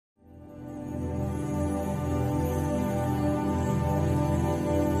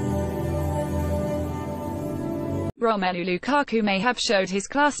Romelu Lukaku may have showed his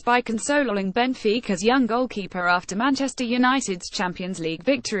class by consoling Benfica's young goalkeeper after Manchester United's Champions League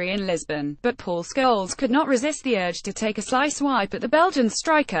victory in Lisbon, but Paul Scholes could not resist the urge to take a sly swipe at the Belgian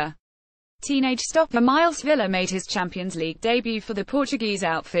striker. Teenage stopper Mile Svilar made his Champions League debut for the Portuguese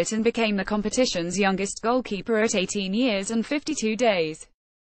outfit and became the competition's youngest goalkeeper at 18 years and 52 days.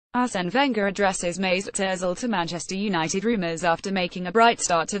 Arsene Wenger addresses Mesut Ozil to Manchester United rumours after making a bright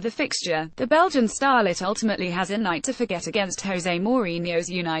start to the fixture. The Belgian starlet ultimately has a night to forget against Jose Mourinho's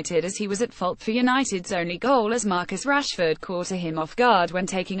United, as he was at fault for United's only goal as Marcus Rashford caught him off guard when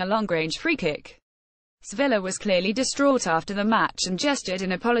taking a long-range free-kick. Svilar was clearly distraught after the match and gestured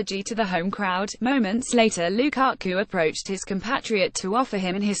in apology to the home crowd. Moments later, Lukaku approached his compatriot to offer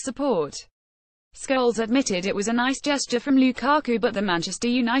him his support. Scholes admitted it was a nice gesture from Lukaku, but the Manchester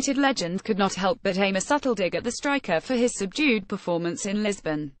United legend could not help but aim a subtle dig at the striker for his subdued performance in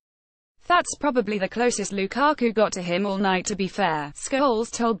Lisbon. "That's probably the closest Lukaku got to him all night, to be fair,"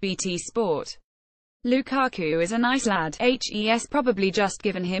 Scholes told BT Sport. "Lukaku is a nice lad, he's probably just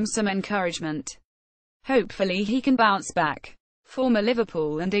given him some encouragement. Hopefully he can bounce back." Former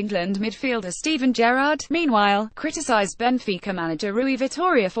Liverpool and England midfielder Steven Gerrard, meanwhile, criticised Benfica manager Rui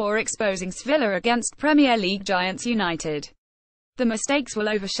Vitória for exposing Svilar against Premier League giants United. "The mistakes will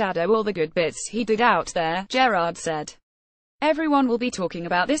overshadow all the good bits he did out there," Gerrard said. "Everyone will be talking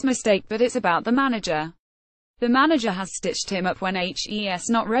about this mistake, but it's about the manager. The manager has stitched him up when he's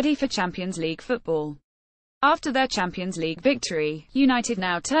not ready for Champions League football." After their Champions League victory, United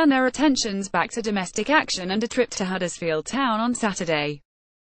now turn their attentions back to domestic action and a trip to Huddersfield Town on Saturday.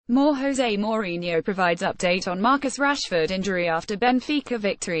 More Jose Mourinho provides update on Marcus Rashford injury after Benfica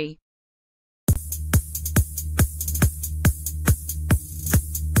victory.